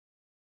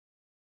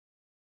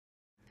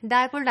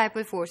Dipole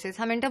dipole forces,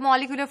 हम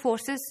intermolecular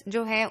forces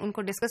जो है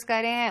उनको डिस्कस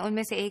कर रहे हैं.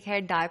 उनमें से एक है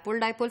dipole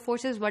dipole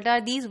forces. What are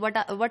these,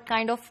 what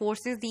kind of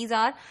forces these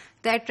are?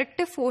 The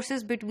attractive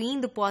forces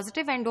between the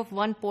positive end of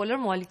one polar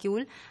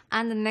molecule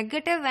and the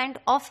negative end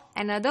of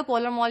another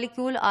polar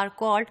molecule are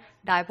called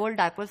dipole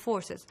dipole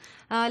forces.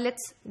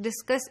 Let's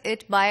discuss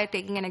it by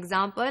taking an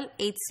example.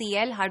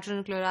 HCl,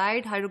 hydrogen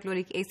chloride,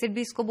 hydrochloric acid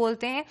भी इसको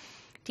बोलते हैं.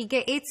 ठीक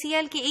है,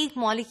 HCl के एक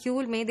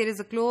molecule में there is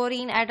a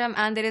chlorine atom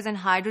and there is an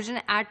hydrogen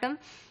atom.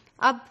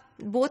 अब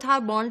both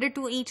are bonded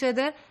to each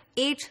other.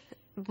 H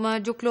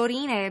जो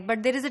क्लोरीन है, but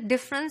there is a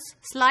difference,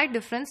 slight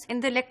difference in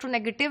the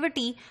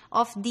electronegativity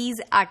of these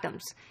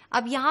atoms.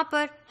 अब यहाँ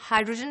पर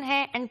hydrogen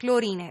है and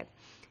chlorine है.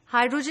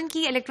 Hydrogen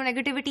की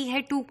electronegativity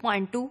है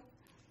 2.2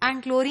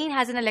 and chlorine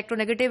has an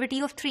electronegativity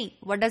of 3.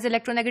 What does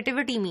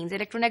electronegativity means?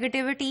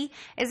 Electronegativity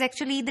is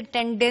actually the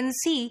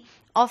tendency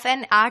of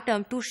an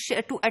atom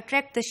to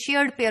attract the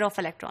shared pair of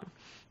electron.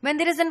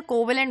 When there is a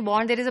covalent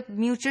bond, there is a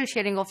mutual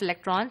sharing of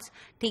electrons.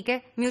 ठीक है,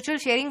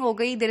 mutual sharing हो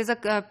गई, there is a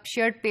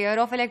shared pair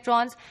of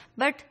electrons,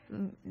 but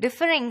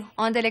differing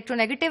on the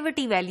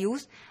electronegativity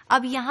values.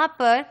 अब यहाँ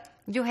पर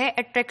जो है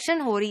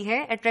attraction हो रही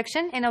है,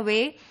 attraction in a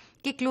way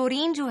कि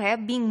क्लोरीन जो है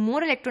being more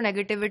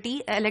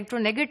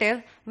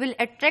electronegative will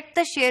attract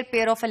the shared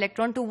pair of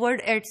electron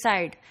toward its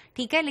side.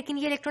 ठीक है, लेकिन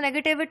ये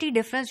electronegativity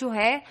difference जो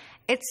है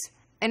it's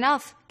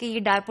enough कि ये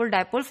डायपोल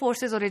डायपोल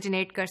फोर्सेस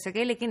ओरिजिनेट कर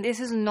सके, लेकिन दिस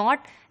इज नॉट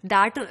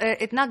दैट,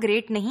 इतना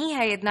ग्रेट नहीं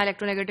है इतना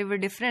इलेक्ट्रोनेगेटिव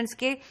डिफरेंस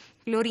के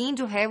क्लोरीन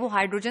जो है वो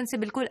हाइड्रोजन से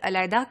बिल्कुल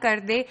अलहदा कर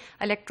दे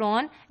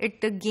electron.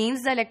 It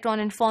gains the electron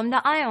and form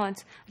the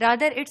ions.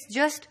 Rather it's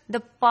just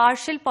the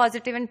partial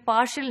positive and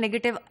partial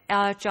negative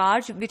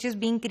charge which is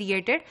being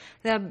created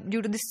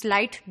due to this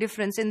slight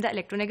difference in the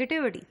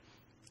electronegativity.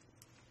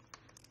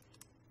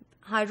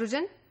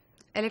 Hydrogen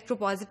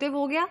electropositive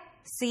हो गया,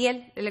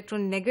 Cl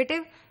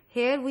electronegative.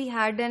 Here we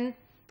had an,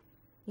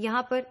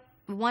 यहाँ पर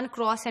 1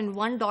 cross and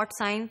 1 dot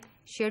sign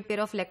shared pair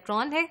of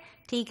electron है.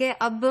 ठीक है,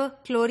 अब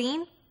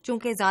chlorine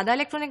चूंकि ज्यादा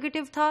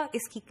इलेक्ट्रोनेगेटिव था,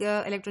 इसकी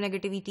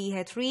इलेक्ट्रोनेगेटिविटी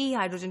है 3,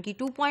 हाइड्रोजन की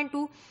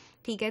 2.2.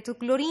 ठीक है, तो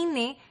क्लोरीन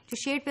ने जो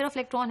शेयर्ड पेयर ऑफ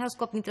इलेक्ट्रॉन है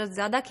उसको अपनी तरफ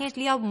ज्यादा खींच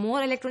लिया, अब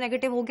मोर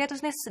इलेक्ट्रोनेगेटिव हो गया तो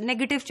उसने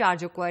नेगेटिव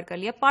चार्ज एक्वायर कर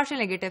लिया, पार्शियल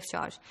नेगेटिव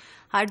चार्ज.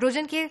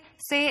 हाइड्रोजन के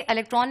से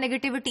इलेक्ट्रॉन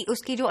नेगेटिविटी,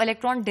 उसकी जो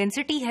इलेक्ट्रॉन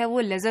डेंसिटी है वो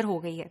लेजर हो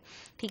गई है.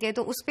 ठीक है,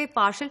 तो उस पर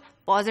पार्शियल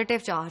पॉजिटिव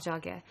चार्ज आ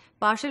गया है,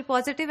 partial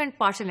positive and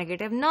partial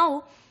negative.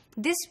 Now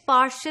this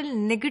partial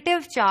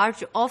negative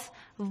charge of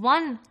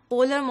one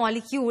polar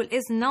molecule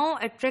is now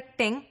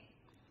attracting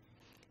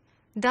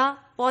the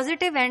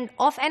positive end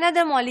of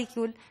another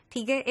molecule.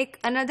 ठीक है, एक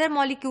another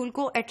molecule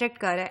को attract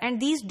कर रहा है,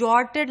 and these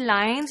dotted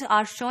lines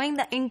are showing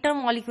the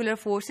intermolecular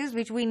forces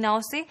which we now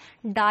say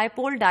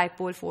dipole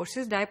dipole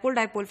forces. dipole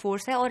dipole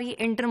force है और ये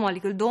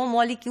intermolecule, दो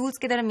molecules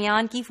के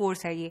दरमियान की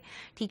force है ये.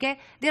 ठीक है,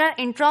 there are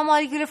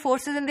intramolecular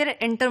forces and there are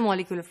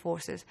intermolecular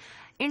forces.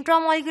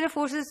 Intramolecular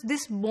forces,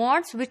 this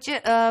bonds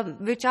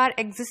which are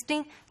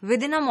existing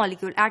within a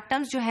molecule.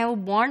 Atoms जो है वो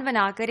bond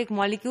बनाकर एक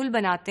molecule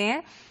बनाते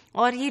हैं,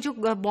 और ये जो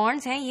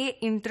बॉन्ड्स हैं ये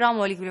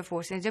इंट्रामोलिकुलर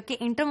फोर्स हैं. जबकि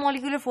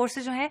इंटरमोलिकुलर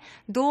फोर्सेस जो हैं,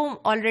 दो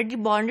ऑलरेडी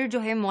बॉन्डेड जो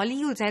है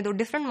मॉलिक्यूल्स हैं, दो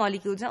डिफरेंट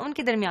मॉलिक्यूल्स हैं,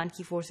 उनके दरमियान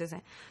की फोर्सेस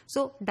हैं.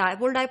 सो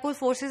dipole dipole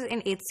forces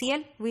in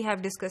HCl, we have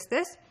discuss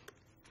this.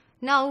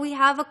 Now we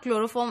have a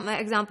chloroform,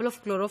 example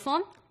of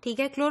chloroform. ठीक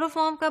है,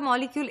 क्लोरोफॉर्म का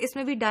मॉलिक्यूल,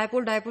 इसमें भी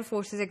डायपोल डायपोल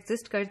फोर्सेस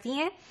एग्जिस्ट करती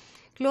हैं.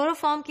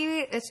 क्लोरोफॉर्म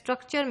की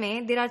स्ट्रक्चर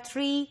में देयर आर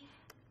 3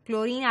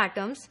 क्लोरीन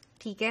एटम्स.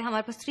 ठीक है,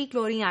 हमारे पास 3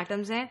 क्लोरीन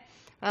एटम्स हैं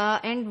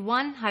and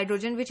 1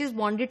 hydrogen which is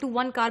bonded to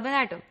 1 carbon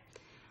atom.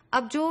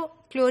 अब जो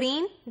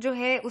क्लोरीन जो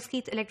है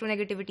उसकी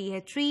इलेक्ट्रोनेगेटिविटी है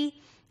 3,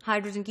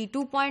 हाइड्रोजन की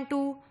 2.2.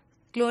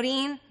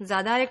 क्लोरीन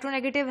ज्यादा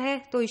इलेक्ट्रोनेगेटिव है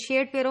तो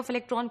शेयर्ड पेयर ऑफ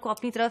इलेक्ट्रॉन को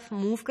अपनी तरफ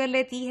मूव कर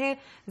लेती है,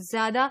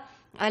 ज्यादा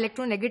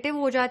इलेक्ट्रोनेगेटिव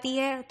हो जाती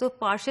है तो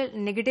पार्शियल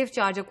नेगेटिव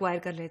चार्ज एक्वायर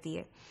कर लेती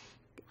है.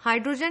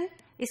 हाइड्रोजन,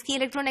 इसकी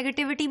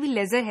इलेक्ट्रोनेगेटिविटी भी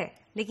लेजर है,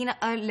 लेकिन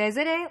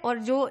लेजर है और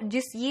जो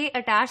जिस ये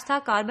अटैच था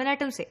कार्बन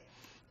एटम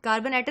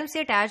से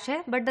अटैच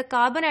है, but the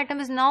carbon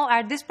atom is now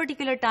at this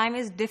particular time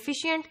is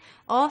deficient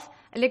of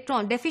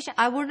electron. Deficient,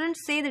 I wouldn't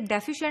say the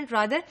deficient,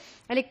 rather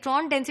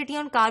electron density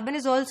on carbon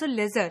is also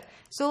laser.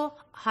 So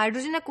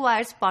hydrogen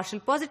acquires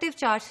partial positive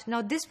charge.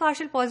 Now this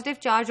partial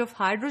positive charge of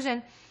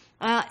hydrogen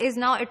is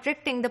now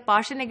attracting the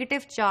partial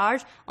negative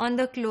charge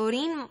on the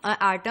chlorine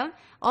atom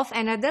of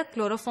another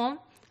chloroform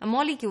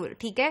molecule.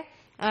 ठीक है,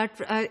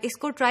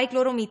 इसको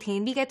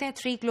ट्राइक्लोरोमीथेन भी कहते हैं.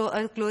 3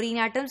 chlorine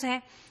atoms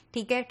हैं.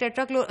 ठीक है,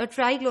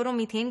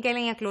 ट्राइक्लोरोमीथेन कह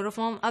लें या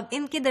क्लोरोफॉर्म. अब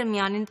इनके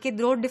दरमियान, इनके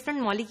 2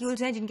 डिफरेंट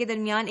मॉलिक्यूल्स हैं जिनके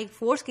दरमियान एक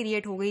फोर्स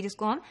क्रिएट हो गई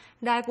जिसको हम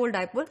डायपोल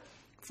डायपोल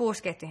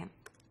फोर्स कहते हैं.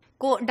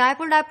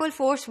 Dipole dipole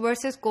force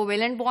versus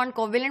covalent bond.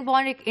 Covalent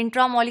bond एक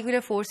इंट्रामोलिकुलर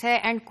फोर्स है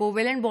and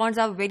covalent bonds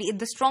are very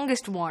the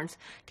strongest bonds.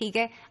 ठीक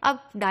है, अब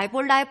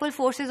dipole dipole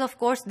forces of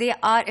course they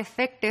are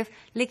effective,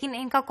 लेकिन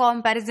इनका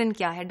कंपैरिजन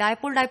क्या है?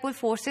 Dipole dipole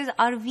forces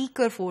are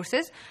weaker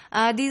forces.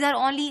 These are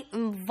only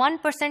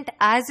 1%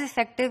 as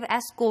effective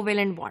as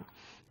covalent bond.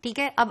 ठीक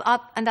है, अब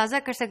आप अंदाजा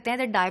कर सकते हैं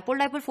that dipole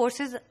dipole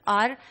forces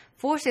are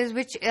forces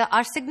which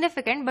are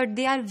significant but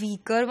they are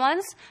weaker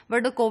ones,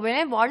 but the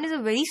covalent bond is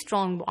a very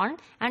strong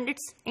bond and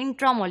it's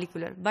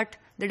intramolecular, but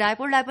the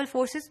dipole-dipole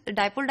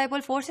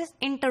force is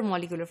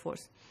intermolecular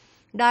force.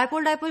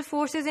 Dipole-dipole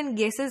forces in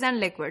gases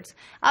and liquids.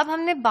 अब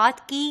हमने बात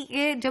की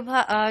कि जब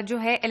जो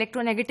है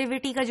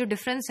electronegativity का जो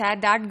डिफरेंस है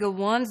that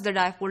governs the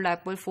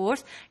dipole-dipole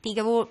force, ठीक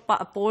है, वो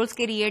पोल्स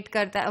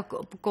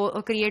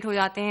क्रिएट हो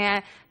जाते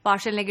हैं,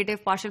 partial negative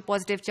partial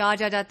positive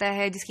charge आ जाता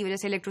है जिसकी वजह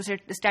से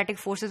electrostatic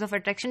forces of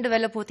attraction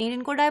develop होती हैं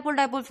जिनको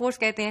डाइपोल-डाइपोल फोर्स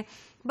कहते हैं.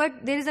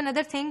 But there is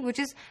another thing which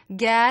is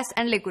gas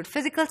and liquid.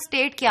 Physical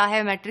state क्या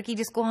है मैटर की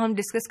जिसको हम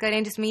डिस्कस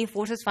करें, जिसमें ये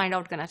फोर्सेज फाइंड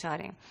आउट करना चाह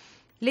रहे हैं.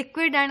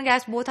 Liquid and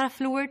gas both are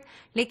fluid,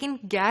 लेकिन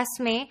गैस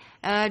में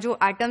जो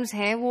एटम्स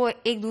हैं वो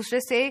एक दूसरे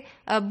से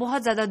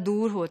बहुत ज्यादा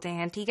दूर होते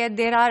हैं, ठीक है.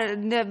 देयर आर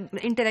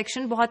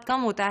इंटरेक्शन बहुत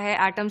कम होता है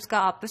एटम्स का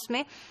आपस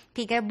में,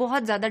 ठीक है,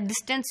 बहुत ज्यादा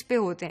डिस्टेंस पे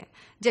होते हैं.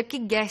 जबकि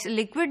गैस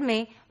लिक्विड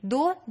में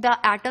दो the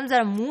atoms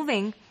are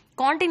moving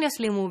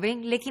continuously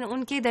moving, लेकिन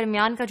उनके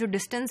दरमियान का जो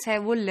डिस्टेंस है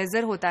वो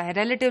लेजर होता है,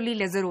 रिलेटिवली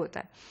लेजर होता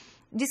है,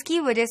 जिसकी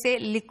वजह से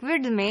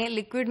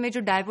लिक्विड में जो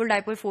डाइपोल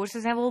डाइपोल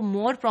फोर्सेस हैं वो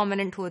मोर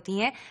प्रोमिनेंट होती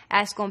हैं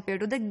as compare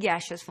to the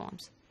gaseous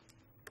forms.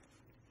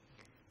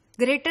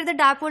 Greater the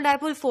dipole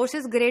dipole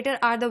forces greater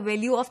or the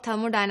value of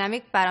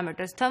thermodynamic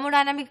parameters.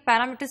 Thermodynamic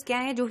parameters क्या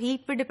हैं? जो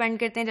हीट पे डिपेंड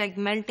करते हैं, like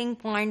melting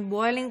point,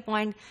 boiling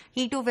point,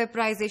 heat of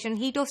vaporisation,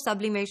 heat of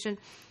sublimation.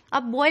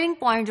 अब boiling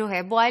point जो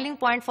है, boiling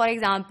point for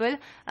example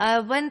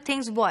when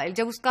things boil,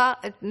 जब उसका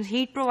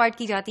हीट प्रोवाइड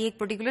की जाती है एक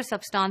पर्टिकुलर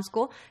सब्सटेंस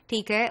को,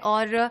 ठीक है,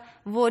 और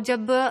वो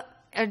जब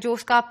जो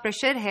उसका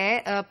प्रेशर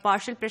है,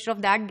 partial pressure of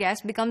that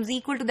gas becomes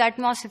equal to the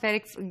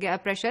atmospheric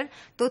pressure,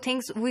 तो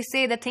थिंग्स वी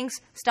से the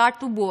things start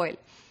to boil.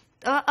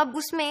 अब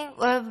उसमें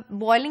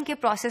बॉइलिंग के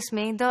प्रोसेस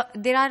में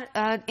there are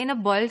in a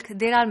bulk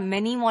there are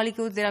many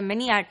molecules, there are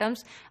many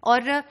atoms,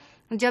 और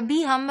जब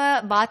भी हम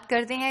बात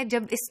करते हैं,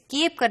 जब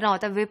एस्केप करना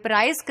होता है,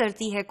 वेपराइज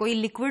करती है कोई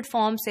लिक्विड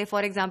फॉर्म से,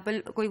 फॉर एग्जांपल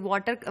कोई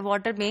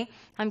वाटर में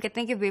हम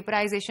कहते हैं कि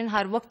वेपराइजेशन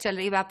हर वक्त चल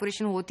रही,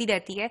 इवेपोरेशन होती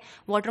रहती है,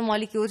 वाटर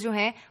मॉलिक्यूल्स जो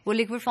हैं वो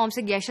लिक्विड फॉर्म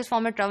से गैसियस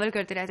फॉर्म में ट्रेवल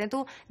करते रहते हैं,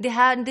 तो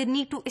they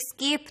need to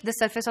escape the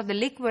surface of the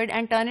liquid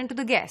and turn into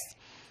the gas.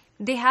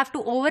 They have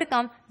to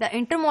overcome the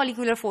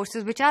intermolecular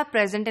forces which are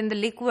present in the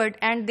liquid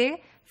and they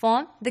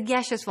form the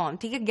gaseous form,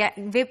 ठीक है,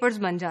 vapours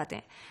बन जाते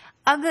हैं.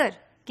 अगर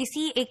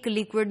किसी एक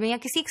liquid में या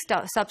किसी एक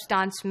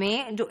सब्सटेंस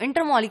में जो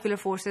इंटरमोलिकुलर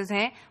फोर्सेस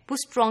हैं वो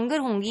स्ट्रॉन्गर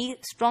होंगी,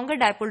 स्ट्रॉन्गर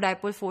डाइपोल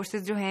डाइपोल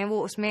फोर्सेस जो हैं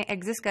वो उसमें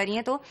एग्जिस्ट कर रही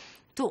हैं, तो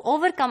to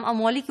overcome a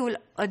molecule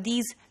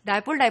these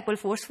dipole dipole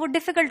force वो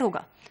डिफिकल्ट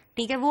होगा,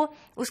 ठीक है, वो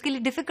उसके लिए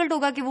डिफिकल्ट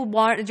होगा कि वो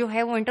बॉन्ड जो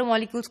है वो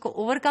इंटरमोलिक्यूल्स को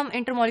ओवरकम,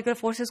 इंटरमोलिकुलर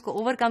फोर्सेस को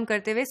ओवरकम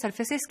करते हुए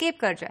सरफेस से एस्केप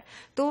कर जाए.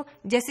 तो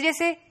जैसे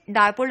जैसे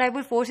डाइपोल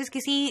डाइपोल फोर्सेस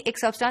किसी एक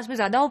सब्सटेंस में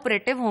ज्यादा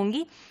ऑपरेटिव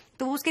होंगी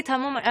तो उसकी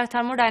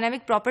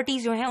थर्मोडायनामिक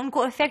प्रॉपर्टीज जो हैं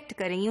उनको इफेक्ट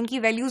करेंगी, उनकी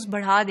वैल्यूज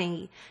बढ़ा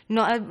देंगी,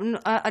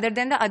 other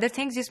than the other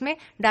things जिसमें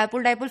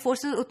डाइपोल डाइपोल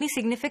फोर्सेस उतनी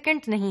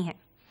सिग्निफिकेंट नहीं है.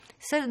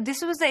 So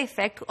this was the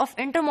effect of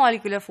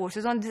intermolecular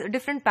forces on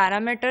different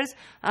parameters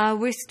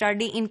we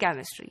study in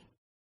chemistry.